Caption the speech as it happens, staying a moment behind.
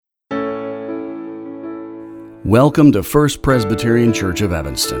Welcome to First Presbyterian Church of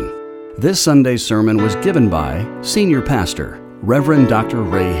Evanston. This Sunday's sermon was given by Senior Pastor, Reverend Dr.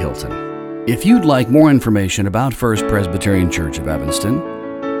 Ray Hilton. If you'd like more information about First Presbyterian Church of Evanston,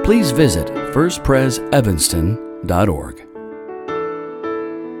 please visit firstpresevanston.org.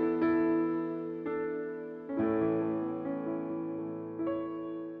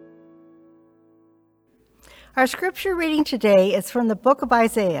 Our scripture reading today is from the book of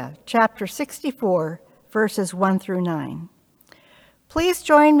Isaiah, chapter 64, verses 1 through 9. Please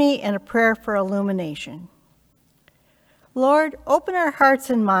join me in a prayer for illumination. Lord, open our hearts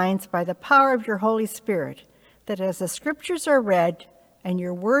and minds by the power of your Holy Spirit, that as the scriptures are read and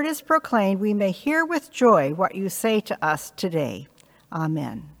your word is proclaimed, we may hear with joy what you say to us today.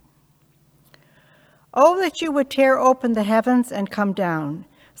 Amen. Oh, that you would tear open the heavens and come down,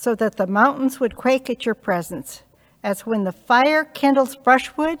 so that the mountains would quake at your presence, as when the fire kindles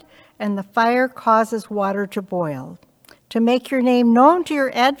brushwood and the fire causes water to boil, to make your name known to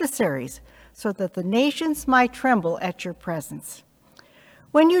your adversaries, so that the nations might tremble at your presence.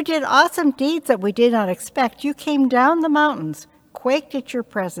 When you did awesome deeds that we did not expect, you came down the mountains, quaked at your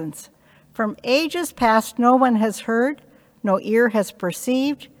presence. From ages past no one has heard, no ear has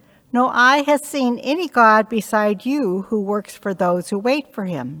perceived, no eye has seen any God beside you who works for those who wait for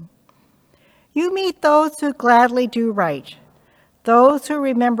him. You meet those who gladly do right, those who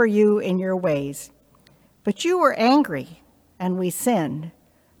remember you in your ways. But you were angry, and we sinned.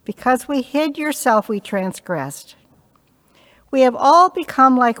 Because we hid yourself, we transgressed. We have all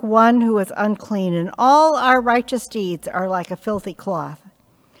become like one who is unclean, and all our righteous deeds are like a filthy cloth.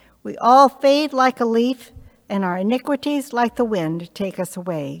 We all fade like a leaf, and our iniquities, like the wind, take us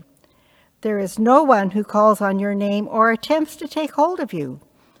away. There is no one who calls on your name or attempts to take hold of you,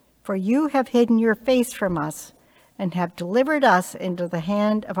 for you have hidden your face from us and have delivered us into the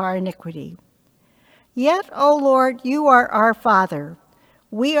hand of our iniquity. Yet, O Lord, you are our Father.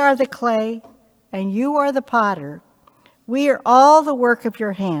 We are the clay, and you are the potter. We are all the work of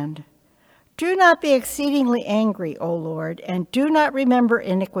your hand. Do not be exceedingly angry, O Lord, and do not remember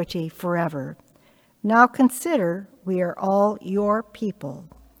iniquity forever. Now consider, we are all your people.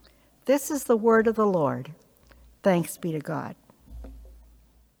 This is the word of the Lord. Thanks be to God.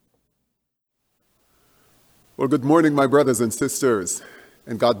 Well, good morning, my brothers and sisters,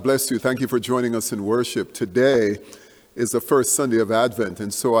 and God bless you. Thank you for joining us in worship. Today is the first Sunday of Advent,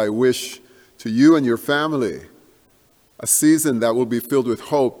 and so I wish to you and your family a season that will be filled with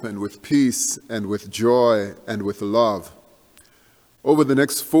hope and with peace and with joy and with love. Over the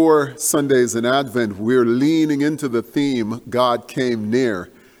next 4 Sundays in Advent, we're leaning into the theme, God came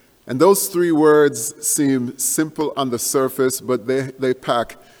near. And those 3 words seem simple on the surface, but they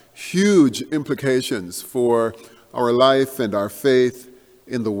pack huge implications for our life and our faith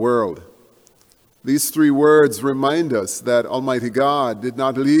in the world. These 3 words remind us that Almighty God did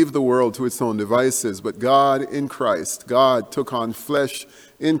not leave the world to its own devices, but God in Christ, God took on flesh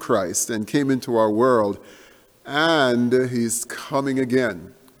in Christ and came into our world, and he's coming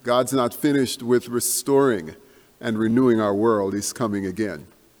again. God's not finished with restoring and renewing our world. He's coming again.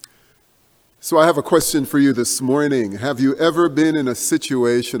 So I have a question for you this morning. Have you ever been in a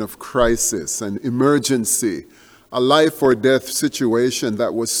situation of crisis, an emergency, a life or death situation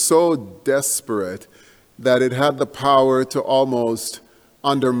that was so desperate that it had the power to almost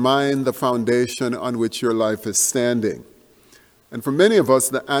undermine the foundation on which your life is standing? And for many of us,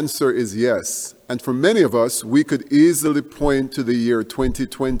 the answer is yes. And for many of us, we could easily point to the year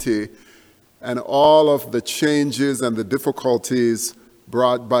 2020 and all of the changes and the difficulties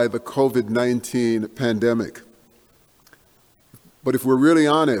brought by the COVID-19 pandemic. But if we're really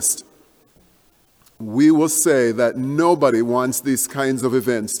honest, we will say that nobody wants these kinds of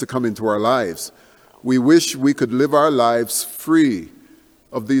events to come into our lives. We wish we could live our lives free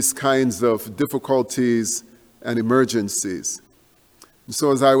of these kinds of difficulties and emergencies. And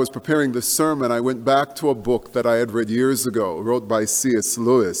so as I was preparing this sermon, I went back to a book that I had read years ago, wrote by C.S.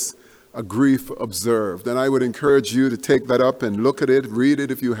 Lewis, A Grief Observed. And I would encourage you to take that up and look at it, read it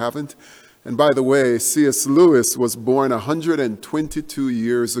if you haven't. And by the way, C.S. Lewis was born 122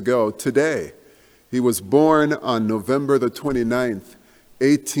 years ago today. He was born on November the 29th,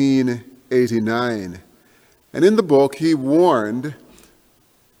 1889. And in the book, he warned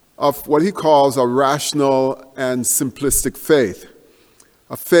of what he calls a rational and simplistic faith,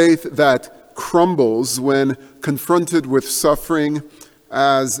 a faith that crumbles when confronted with suffering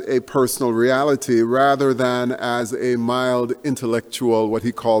as a personal reality rather than as a mild intellectual, what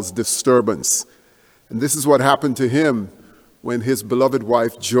he calls disturbance. And this is what happened to him when his beloved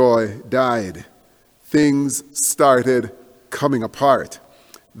wife Joy died. Things started coming apart.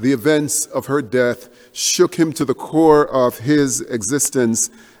 The events of her death shook him to the core of his existence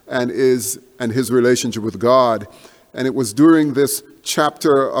and his relationship with God. And it was during this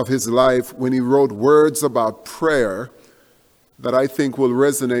chapter of his life when he wrote words about prayer that I think will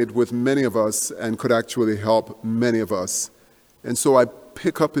resonate with many of us and could actually help many of us. And so I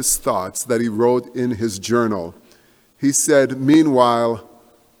pick up his thoughts that he wrote in his journal. He said, "Meanwhile,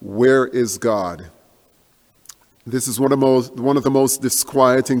 where is God?" This is one of the most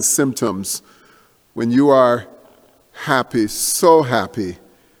disquieting symptoms when you are happy, so happy,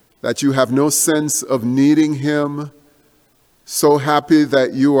 that you have no sense of needing him, so happy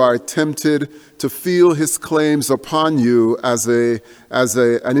that you are tempted to feel his claims upon you as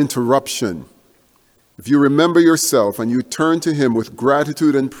an interruption. If you remember yourself and you turn to him with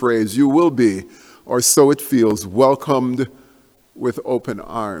gratitude and praise, you will be, or so it feels, welcomed with open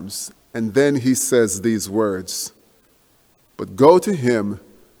arms. And then he says these words, "But go to him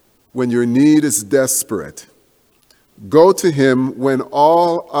when your need is desperate. Go to him when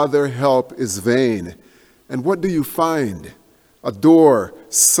all other help is vain. And what do you find? A door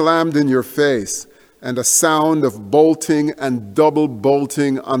slammed in your face and a sound of bolting and double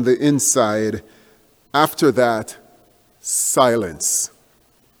bolting on the inside. After that, silence.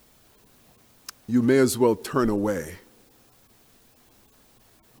 You may as well turn away."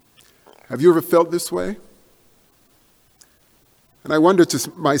 Have you ever felt this way? And I wonder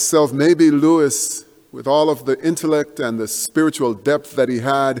to myself, maybe Lewis, with all of the intellect and the spiritual depth that he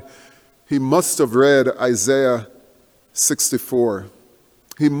had, he must have read Isaiah 64.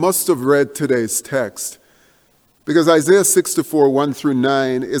 He must have read today's text. Because Isaiah 64, 1 through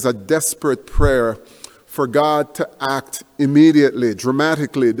 9, is a desperate prayer for God to act immediately,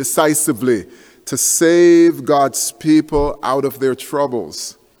 dramatically, decisively, to save God's people out of their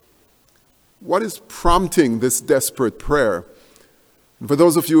troubles. What is prompting this desperate prayer? And for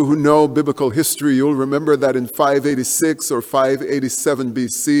those of you who know biblical history, you'll remember that in 586 or 587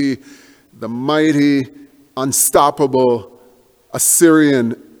 BC, the mighty, unstoppable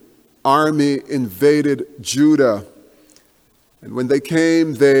Assyrian army invaded Judah. And when they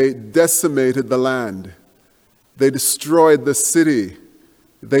came, they decimated the land. They destroyed the city.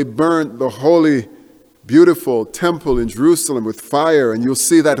 They burnt the holy, beautiful temple in Jerusalem with fire. And you'll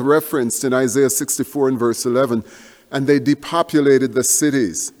see that referenced in Isaiah 64 and verse 11. And they depopulated the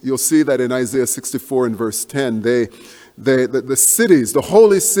cities. You'll see that in Isaiah 64 and verse 10. The cities, the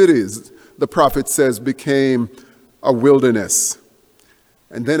holy cities, the prophet says, became a wilderness.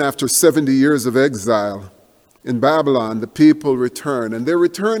 And then after 70 years of exile in Babylon, the people return. And they're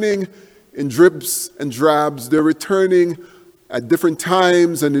returning in dribs and drabs. They're returning at different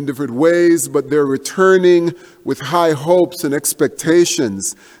times and in different ways, but they're returning with high hopes and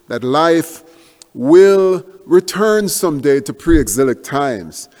expectations that life will return someday to pre-exilic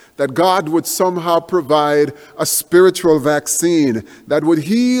times, that God would somehow provide a spiritual vaccine that would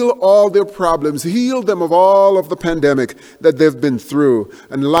heal all their problems, heal them of all of the pandemic that they've been through,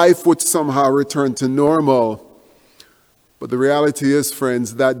 and life would somehow return to normal. But the reality is,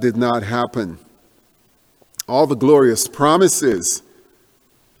 friends, that did not happen. All the glorious promises,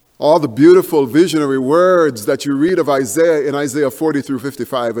 all the beautiful visionary words that you read of Isaiah in Isaiah 40 through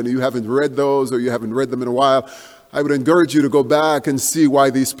 55, and you haven't read those or you haven't read them in a while, I would encourage you to go back and see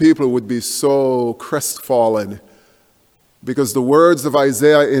why these people would be so crestfallen. Because the words of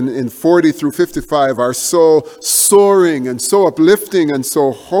Isaiah in 40 through 55 are so soaring and so uplifting and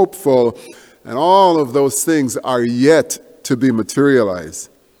so hopeful, and all of those things are yet to be materialized.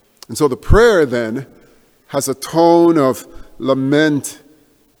 And so the prayer then has a tone of lament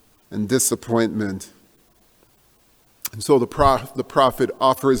and disappointment. And so the prophet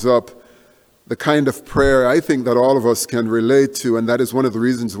offers up the kind of prayer I think that all of us can relate to, and that is one of the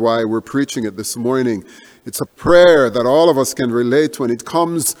reasons why we're preaching it this morning. It's a prayer that all of us can relate to, and it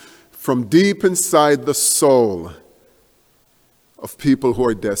comes from deep inside the soul of people who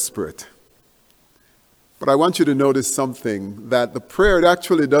are desperate. But I want you to notice something, that the prayer, it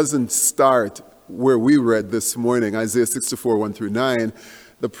actually doesn't start where we read this morning, Isaiah 64, 1 through 9.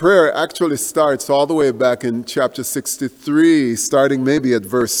 The prayer actually starts all the way back in chapter 63, starting maybe at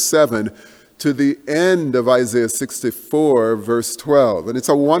verse 7, to the end of Isaiah 64, verse 12. And it's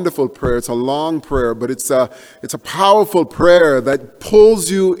a wonderful prayer. It's a long prayer, but it's a powerful prayer that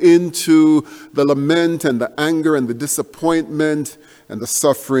pulls you into the lament and the anger and the disappointment and the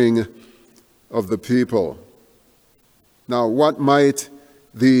suffering of the people. Now, what might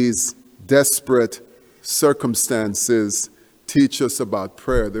these desperate circumstances teach us about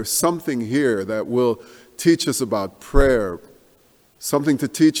prayer? There's something here that will teach us about prayer, something to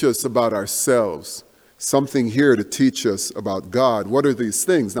teach us about ourselves, something here to teach us about God. What are these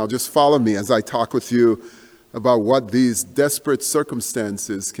things? Now just follow me as I talk with you about what these desperate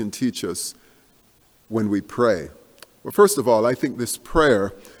circumstances can teach us when we pray. Well, first of all, I think this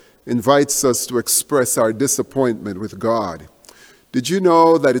prayer invites us to express our disappointment with God. Did you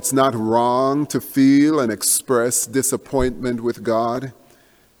know that it's not wrong to feel and express disappointment with God?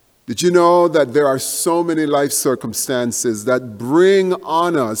 Did you know that there are so many life circumstances that bring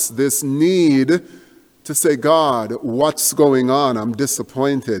on us this need to say, God, what's going on? I'm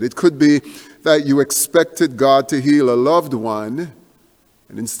disappointed. It could be that you expected God to heal a loved one,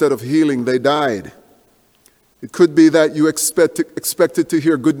 and instead of healing, they died. It could be that you expected to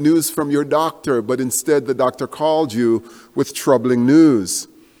hear good news from your doctor, but instead the doctor called you with troubling news.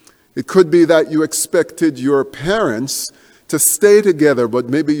 It could be that you expected your parents to stay together, but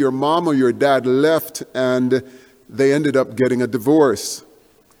maybe your mom or your dad left and they ended up getting a divorce.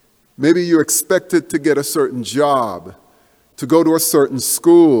 Maybe you expected to get a certain job, to go to a certain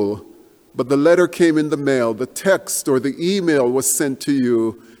school, but the letter came in the mail, the text or the email was sent to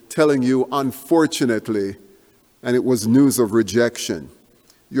you telling you, unfortunately, and it was news of rejection.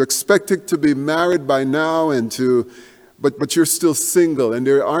 You expected to be married by now but you're still single and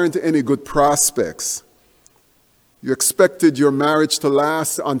there aren't any good prospects. You expected your marriage to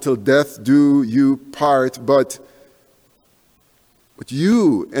last until death do you part, but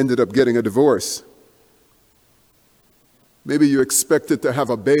you ended up getting a divorce. Maybe you expected to have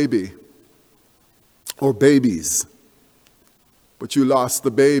a baby or babies, but you lost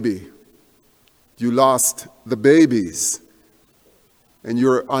the baby. You lost the babies, and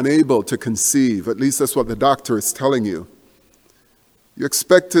you're unable to conceive. At least that's what the doctor is telling you. You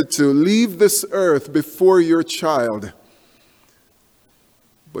expected to leave this earth before your child,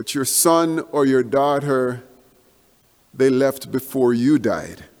 but your son or your daughter, they left before you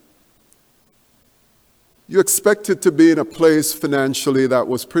died. You expected to be in a place financially that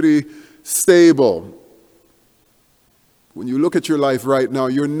was pretty stable. When you look at your life right now,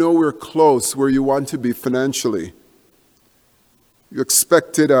 you're nowhere close where you want to be financially. You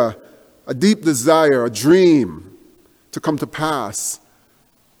expected a deep desire, a dream to come to pass,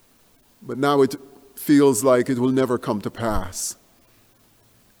 but now it feels like it will never come to pass.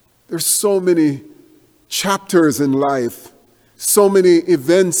 There's so many chapters in life, so many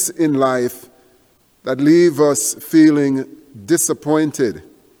events in life that leave us feeling disappointed.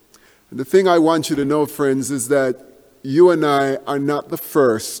 And the thing I want you to know, friends, is that you and I are not the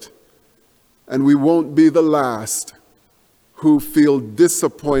first, and we won't be the last who feel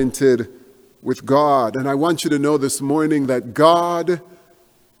disappointed with God. And I want you to know this morning that God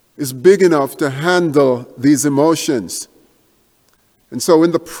is big enough to handle these emotions. And so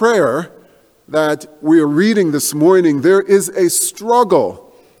in the prayer that we are reading this morning, there is a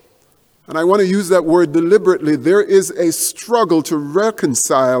struggle. And I want to use that word deliberately. There is a struggle to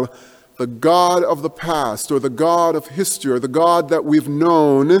reconcile the God of the past, or the God of history, or the God that we've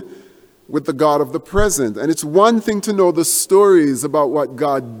known, with the God of the present. And it's one thing to know the stories about what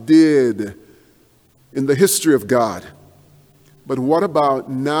God did in the history of God. But what about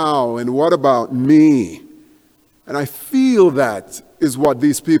now, and what about me? And I feel that is what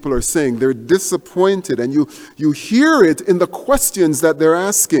these people are saying. They're disappointed, and you hear it in the questions that they're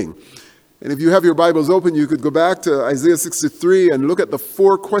asking. And if you have your Bibles open, you could go back to Isaiah 63 and look at the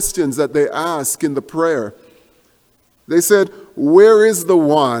 4 questions that they ask in the prayer. They said, where is the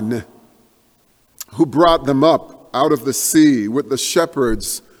one who brought them up out of the sea with the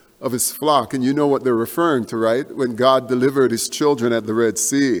shepherds of his flock? And you know what they're referring to, right? When God delivered his children at the Red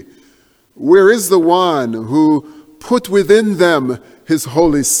Sea. Where is the one who put within them his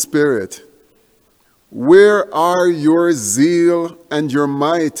Holy Spirit? Where are your zeal and your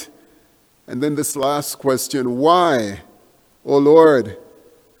might? And then this last question, why, O Lord,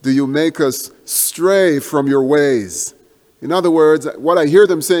 do you make us stray from your ways? In other words, what I hear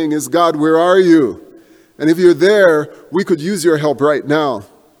them saying is, God, where are you? And if you're there, we could use your help right now.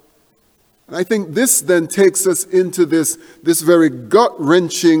 And I think this then takes us into this very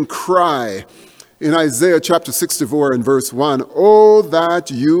gut-wrenching cry in Isaiah chapter 64 and verse 1. Oh,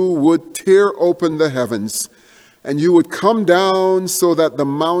 that you would tear open the heavens, and you would come down so that the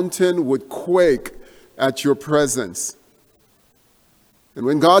mountain would quake at your presence. And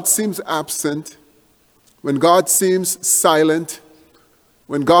when God seems absent, when God seems silent,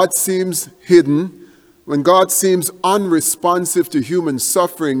 when God seems hidden, when God seems unresponsive to human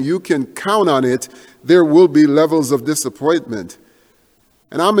suffering, you can count on it, there will be levels of disappointment.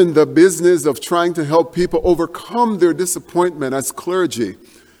 And I'm in the business of trying to help people overcome their disappointment as clergy.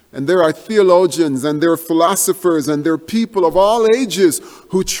 And there are theologians and there are philosophers and there are people of all ages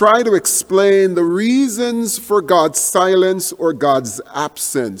who try to explain the reasons for God's silence or God's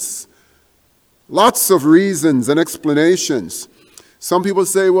absence. Lots of reasons and explanations. Some people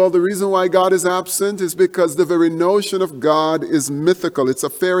say, well, the reason why God is absent is because the very notion of God is mythical. It's a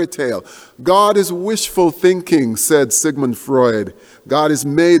fairy tale. God is wishful thinking, said Sigmund Freud. God is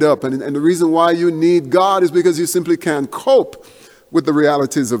made up. And the reason why you need God is because you simply can't cope with the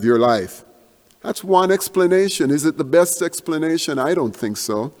realities of your life. That's one explanation. Is it the best explanation? I don't think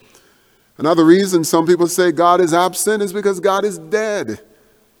so. Another reason some people say God is absent is because God is dead.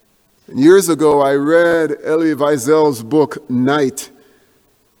 And years ago, I read Elie Wiesel's book, Night.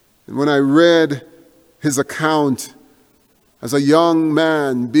 And when I read his account as a young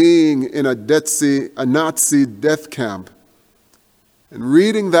man being in a Nazi death camp, and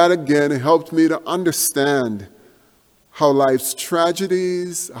reading that again helped me to understand how life's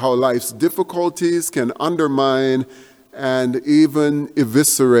tragedies, how life's difficulties can undermine and even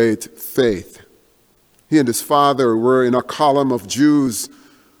eviscerate faith. He and his father were in a column of Jews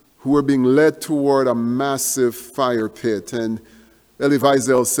who were being led toward a massive fire pit. And Elie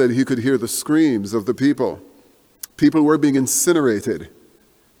Wiesel said he could hear the screams of the people. People were being incinerated.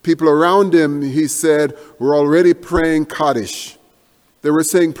 People around him, he said, were already praying Kaddish. They were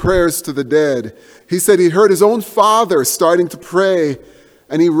saying prayers to the dead. He said he heard his own father starting to pray.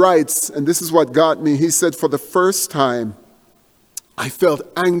 And he writes, and this is what got me, he said, for the first time, I felt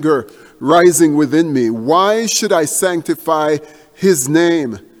anger rising within me. Why should I sanctify his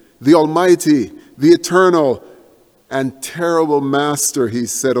name, the Almighty, the Eternal, and terrible Master, he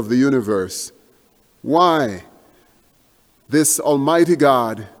said, of the universe? Why? This Almighty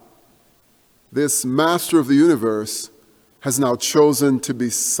God, this Master of the universe, has now chosen to be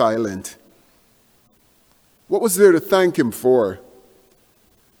silent. What was there to thank him for?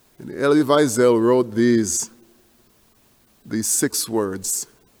 And Elie Wiesel wrote these 6 words.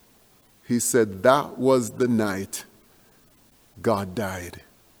 He said, that was the night God died.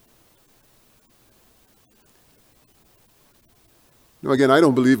 Now again, I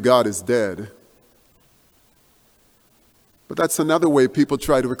don't believe God is dead. But that's another way people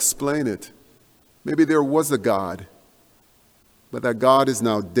try to explain it. Maybe there was a God, but that God is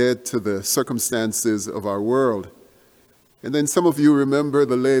now dead to the circumstances of our world. And then some of you remember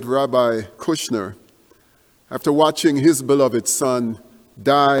the late Rabbi Kushner. After watching his beloved son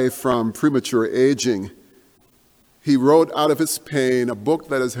die from premature aging, he wrote out of his pain a book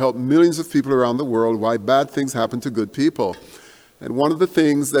that has helped millions of people around the world, Why Bad Things Happen to Good People. And one of the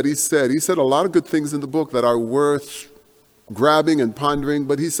things that he said a lot of good things in the book that are worth grabbing and pondering,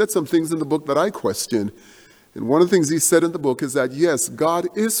 but he said some things in the book that I question. And one of the things he said in the book is that, yes, God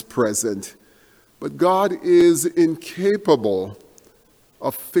is present, but God is incapable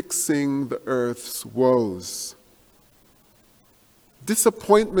of fixing the earth's woes.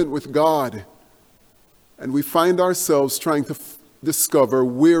 Disappointment with God, and we find ourselves trying to discover,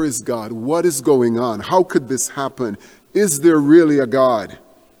 where is God? What is going on? How could this happen? Is there really a God?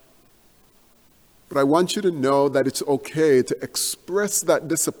 But I want you to know that it's okay to express that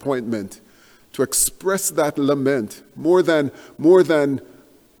disappointment, to express that lament. More than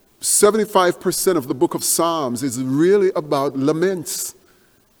 75% of the book of Psalms is really about laments,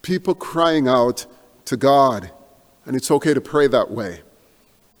 people crying out to God. And it's okay to pray that way.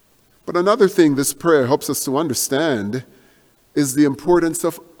 But another thing this prayer helps us to understand is the importance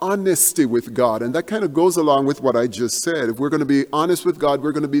of honesty with God. And that kind of goes along with what I just said. If we're going to be honest with God,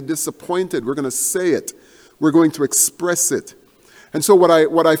 we're going to be disappointed. We're going to say it. We're going to express it. And so what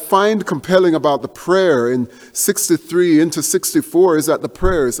I find compelling about the prayer in 63 into 64 is that the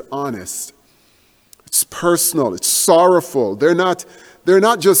prayer is honest. It's personal. It's sorrowful. They're not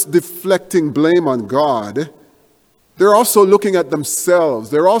just deflecting blame on God. They're also looking at themselves.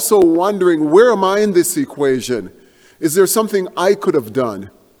 They're also wondering, where am I in this equation? Is there something I could have done?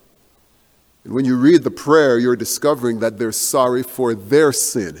 And when you read the prayer, you're discovering that they're sorry for their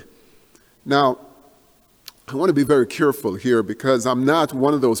sin. Now, I want to be very careful here, because I'm not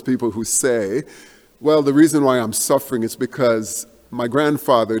one of those people who say, well, the reason why I'm suffering is because my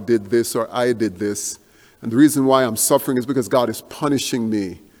grandfather did this or I did this. And the reason why I'm suffering is because God is punishing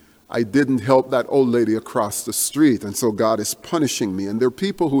me. I didn't help that old lady across the street, and so God is punishing me. And there are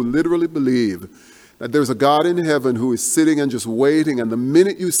people who literally believe that there's a God in heaven who is sitting and just waiting, and the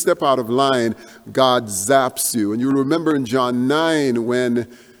minute you step out of line, God zaps you. And you remember in John 9 when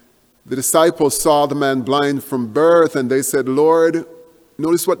the disciples saw the man blind from birth, and they said, Lord,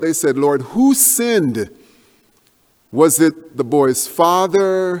 notice what they said, Lord, who sinned? Was it the boy's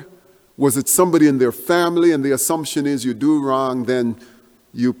father? Was it somebody in their family? And the assumption is you do wrong, then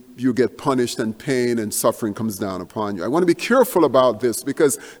you you get punished and pain and suffering comes down upon you. I want to be careful about this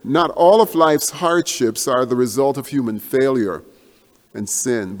because not all of life's hardships are the result of human failure and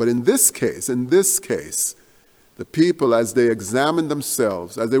sin. But in this case, the people, as they examined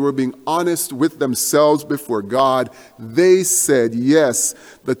themselves, as they were being honest with themselves before God, they said, yes,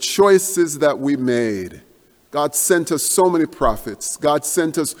 the choices that we made. God sent us so many prophets. God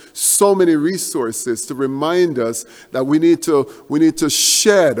sent us so many resources to remind us that we need to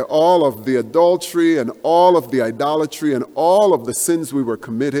shed all of the adultery and all of the idolatry and all of the sins we were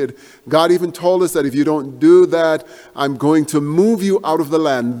committed. God even told us that if you don't do that, I'm going to move you out of the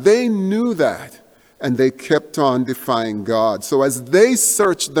land. They knew that, and they kept on defying God. So as they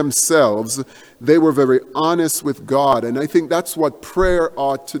searched themselves, they were very honest with God. And I think that's what prayer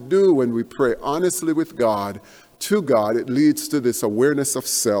ought to do. When we pray honestly with God, to God, it leads to this awareness of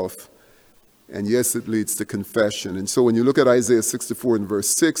self. And yes, it leads to confession. And so when you look at Isaiah 64 and verse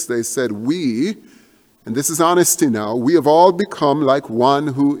 6, they said, we, and this is honesty now, we have all become like one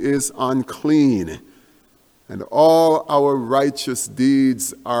who is unclean. And all our righteous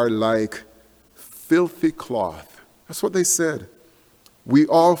deeds are like filthy cloth. That's what they said. We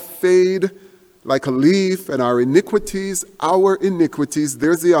all fade like a leaf, and our iniquities,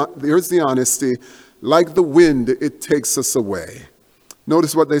 there's the honesty, like the wind, it takes us away.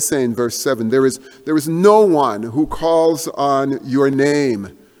 Notice what they say in verse 7. There is no one who calls on your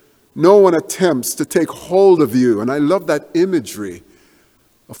name. No one attempts to take hold of you. And I love that imagery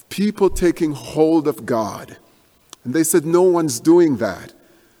of people taking hold of God. And they said, no one's doing that.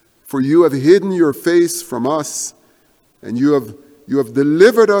 For you have hidden your face from us, and you have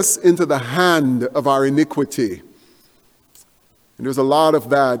delivered us into the hand of our iniquity. And there's a lot of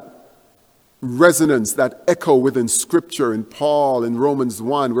that resonance, that echo within Scripture in Paul in Romans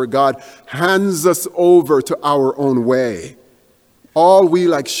 1, where God hands us over to our own way. All we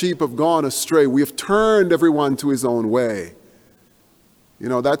like sheep have gone astray. We have turned everyone to his own way. You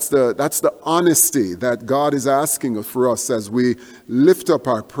know, that's the honesty that God is asking for us as we lift up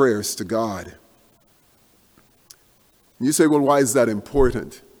our prayers to God. You say, well, why is that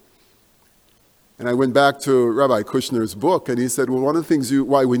important? And I went back to Rabbi Kushner's book, and he said, well, one of the things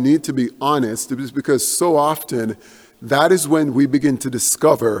why we need to be honest is because so often that is when we begin to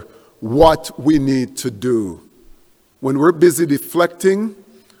discover what we need to do. When we're busy deflecting,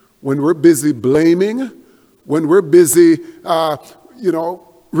 when we're busy blaming, when we're busy,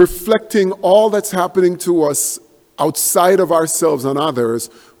 reflecting all that's happening to us outside of ourselves and others,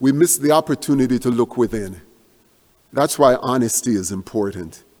 we miss the opportunity to look within. That's why honesty is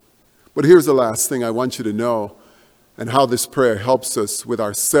important. But here's the last thing I want you to know, and how this prayer helps us with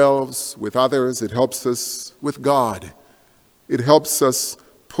ourselves, with others. It helps us with God. It helps us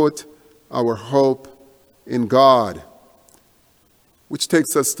put our hope in God, which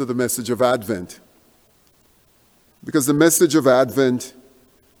takes us to the message of Advent. Because the message of Advent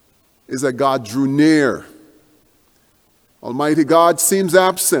is that God drew near. Almighty God seems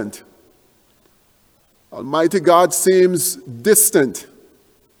absent. Almighty God seems distant.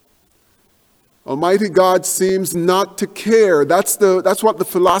 Almighty God seems not to care. That's what the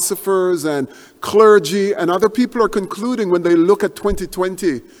philosophers and clergy and other people are concluding when they look at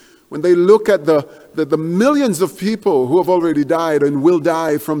 2020, when they look at the millions of people who have already died and will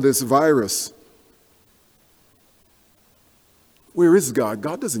die from this virus. Where is God?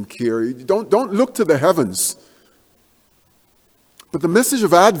 God doesn't care. Don't look to the heavens. But the message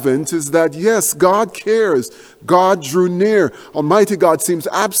of Advent is that, yes, God cares. God drew near. Almighty God seems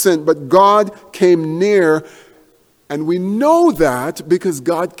absent, but God came near. And we know that because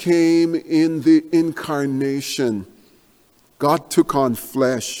God came in the incarnation. God took on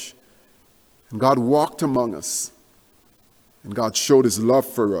flesh. And God walked among us. And God showed his love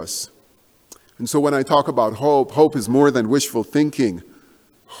for us. And so when I talk about hope, hope is more than wishful thinking.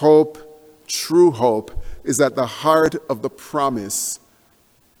 Hope, true hope, is at the heart of the promise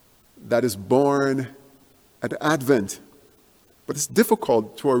that is born at Advent. But it's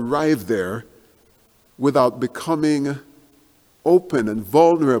difficult to arrive there without becoming open and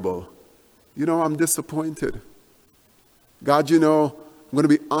vulnerable. I'm disappointed. God, I'm going to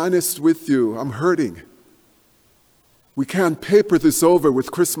be honest with you. I'm hurting. We can't paper this over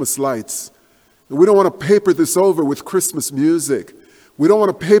with Christmas lights. We don't want to paper this over with Christmas music. We don't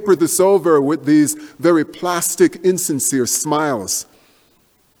want to paper this over with these very plastic, insincere smiles.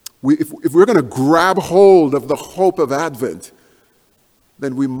 If we're going to grab hold of the hope of Advent,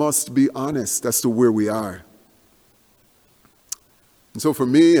 then we must be honest as to where we are. And so for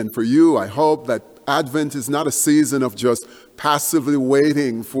me and for you, I hope that Advent is not a season of just passively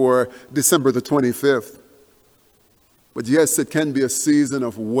waiting for December the 25th. But yes, it can be a season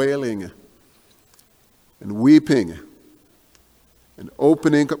of wailing and weeping and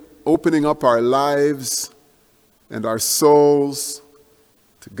opening up our lives and our souls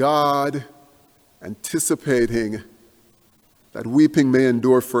to God, anticipating that weeping may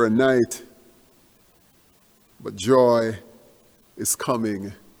endure for a night, but joy is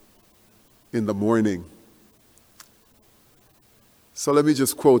coming in the morning. So let me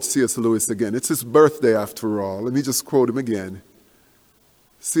just quote C.S. Lewis again. It's his birthday after all. Let me just quote him again.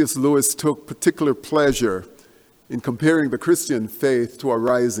 C.S. Lewis took particular pleasure in comparing the Christian faith to a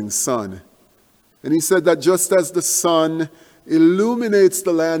rising sun. And he said that just as the sun illuminates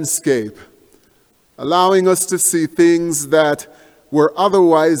the landscape, allowing us to see things that were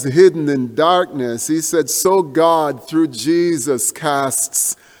otherwise hidden in darkness, he said, so God, through Jesus,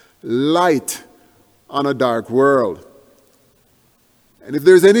 casts light on a dark world. And if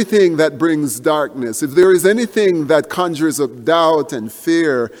there's anything that brings darkness, if there is anything that conjures up doubt and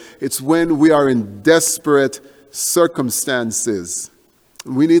fear, it's when we are in desperate circumstances.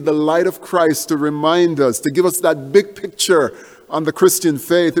 We need the light of Christ to remind us, to give us that big picture on the Christian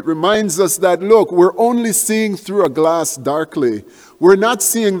faith. It reminds us that, look, we're only seeing through a glass darkly. We're not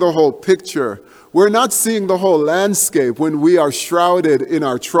seeing the whole picture. We're not seeing the whole landscape when we are shrouded in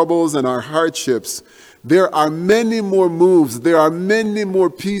our troubles and our hardships. There are many more moves. There are many more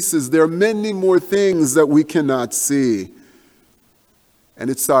pieces. There are many more things that we cannot see. And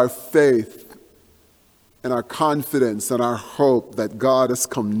it's our faith and our confidence and our hope that God has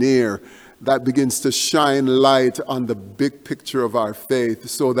come near that begins to shine light on the big picture of our faith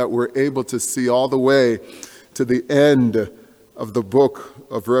so that we're able to see all the way to the end of the book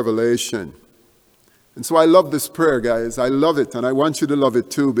of Revelation. And so I love this prayer, guys. I love it, and I want you to love it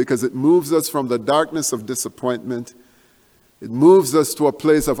too, because it moves us from the darkness of disappointment. It moves us to a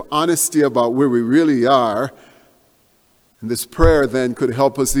place of honesty about where we really are. And this prayer then could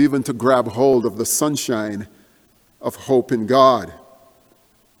help us even to grab hold of the sunshine of hope in God.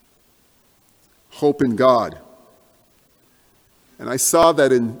 Hope in God. And I saw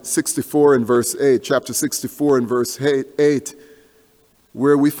that in 64 and verse 8, chapter 64 and verse 8,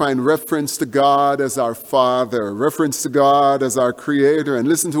 where we find reference to God as our Father, reference to God as our Creator. And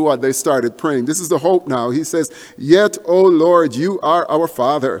listen to what they started praying. This is the hope now. He says, "Yet, O Lord, you are our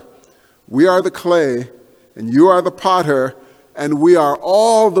Father. We are the clay, and you are the potter, and we are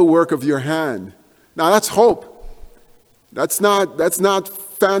all the work of your hand." Now that's hope. That's not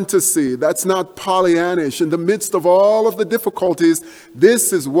fantasy. That's not Pollyannish. In the midst of all of the difficulties,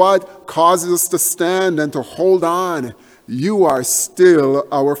 this is what causes us to stand and to hold on. You are still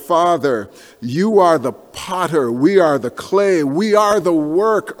our Father. You are the potter. We are the clay. We are the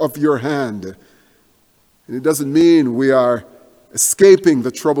work of your hand. And it doesn't mean we are escaping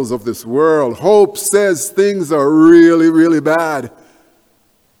the troubles of this world. Hope says things are really, really bad.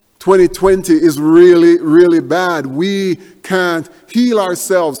 2020 is really, really bad. We can't heal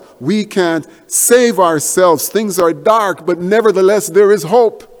ourselves. We can't save ourselves. Things are dark, but nevertheless there is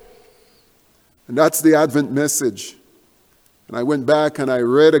hope. And that's the Advent message. And I went back and I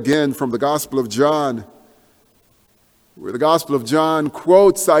read again from the Gospel of John, where the Gospel of John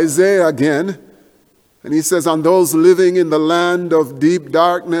quotes Isaiah again. And he says, "On those living in the land of deep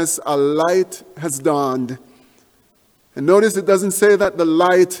darkness, a light has dawned." And notice it doesn't say that the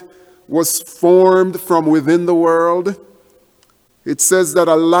light was formed from within the world. It says that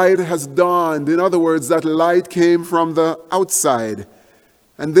a light has dawned. In other words, that light came from the outside.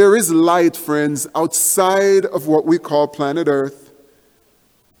 And there is light, friends, outside of what we call planet Earth.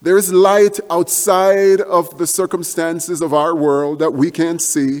 There is light outside of the circumstances of our world that we can't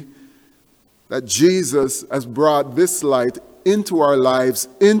see. That Jesus has brought this light into our lives,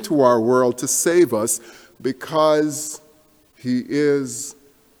 into our world to save us, because he is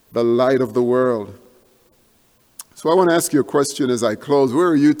the light of the world. So I want to ask you a question as I close. Where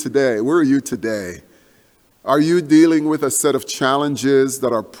are you today? Where are you today? Are you dealing with a set of challenges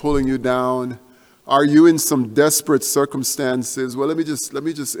that are pulling you down? Are you in some desperate circumstances? Well, let me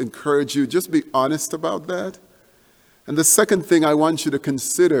just encourage you, just be honest about that. And the second thing I want you to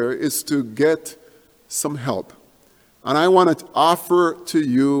consider is to get some help. And I want to offer to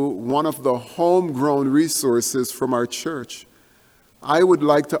you one of the homegrown resources from our church. I would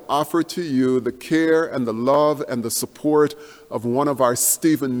like to offer to you the care and the love and the support of one of our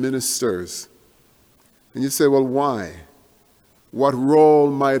Stephen ministers. And you say, well, why? What role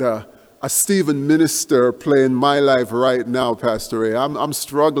might a Stephen minister play in my life right now, Pastor A? I'm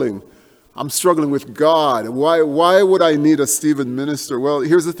struggling. I'm struggling with God. Why would I need a Stephen minister? Well,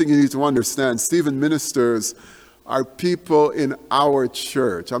 here's the thing you need to understand. Stephen ministers are people in our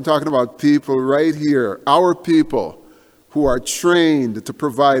church. I'm talking about people right here, our people. who are trained to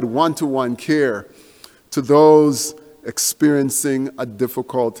provide one-to-one care to those experiencing a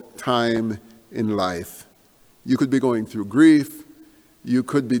difficult time in life. You could be going through grief. You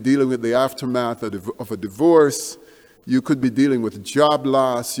could be dealing with the aftermath of a divorce. You could be dealing with job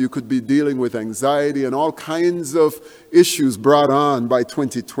loss. You could be dealing with anxiety and all kinds of issues brought on by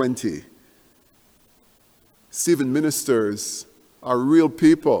 2020. Stephen ministers are real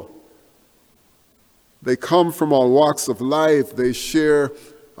people. They come from all walks of life. They share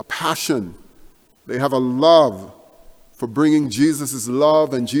a passion. They have a love for bringing Jesus'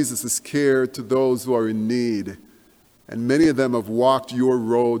 love and Jesus' care to those who are in need. And many of them have walked your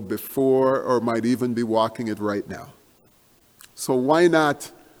road before or might even be walking it right now. So why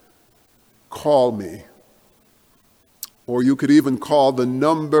not call me? Or you could even call the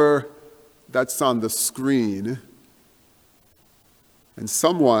number that's on the screen, and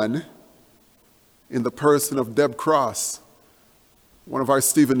someone in the person of Deb Cross, one of our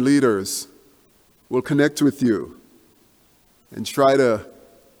Stephen leaders, will connect with you and try to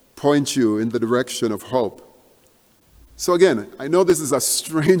point you in the direction of hope. So again, I know this is a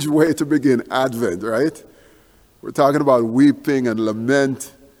strange way to begin Advent, right? We're talking about weeping and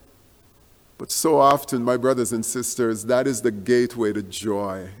lament. But so often, my brothers and sisters, that is the gateway to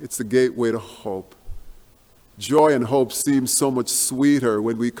joy. It's the gateway to hope. Joy and hope seem so much sweeter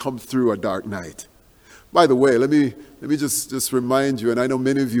when we come through a dark night. By the way, let me just remind you, and I know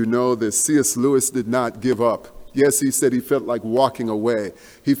many of you know this, C.S. Lewis did not give up. Yes, he said he felt like walking away.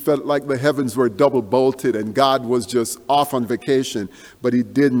 He felt like the heavens were double bolted and God was just off on vacation, but he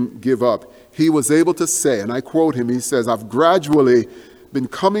didn't give up. He was able to say, and I quote him, he says, "I've gradually been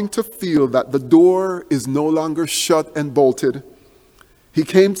coming to feel that the door is no longer shut and bolted. He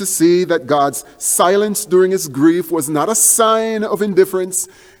came to see that God's silence during his grief was not a sign of indifference.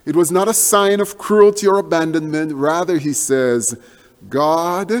 It was not a sign of cruelty or abandonment. Rather," he says,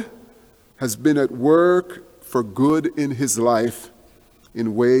 "God has been at work for good in his life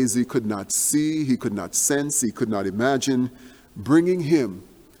in ways he could not see, he could not sense, he could not imagine, bringing him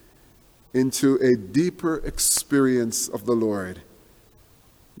into a deeper experience of the Lord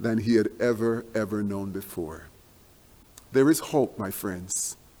than he had ever known before." There is hope, my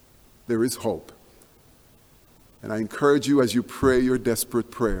friends. There is hope. And I encourage you as you pray your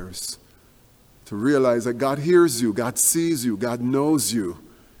desperate prayers to realize that God hears you, God sees you, God knows you,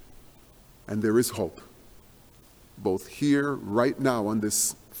 and there is hope. Both here, right now, on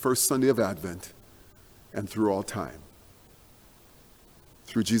this first Sunday of Advent, and through all time.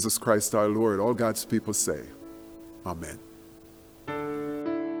 Through Jesus Christ our Lord, all God's people say, Amen.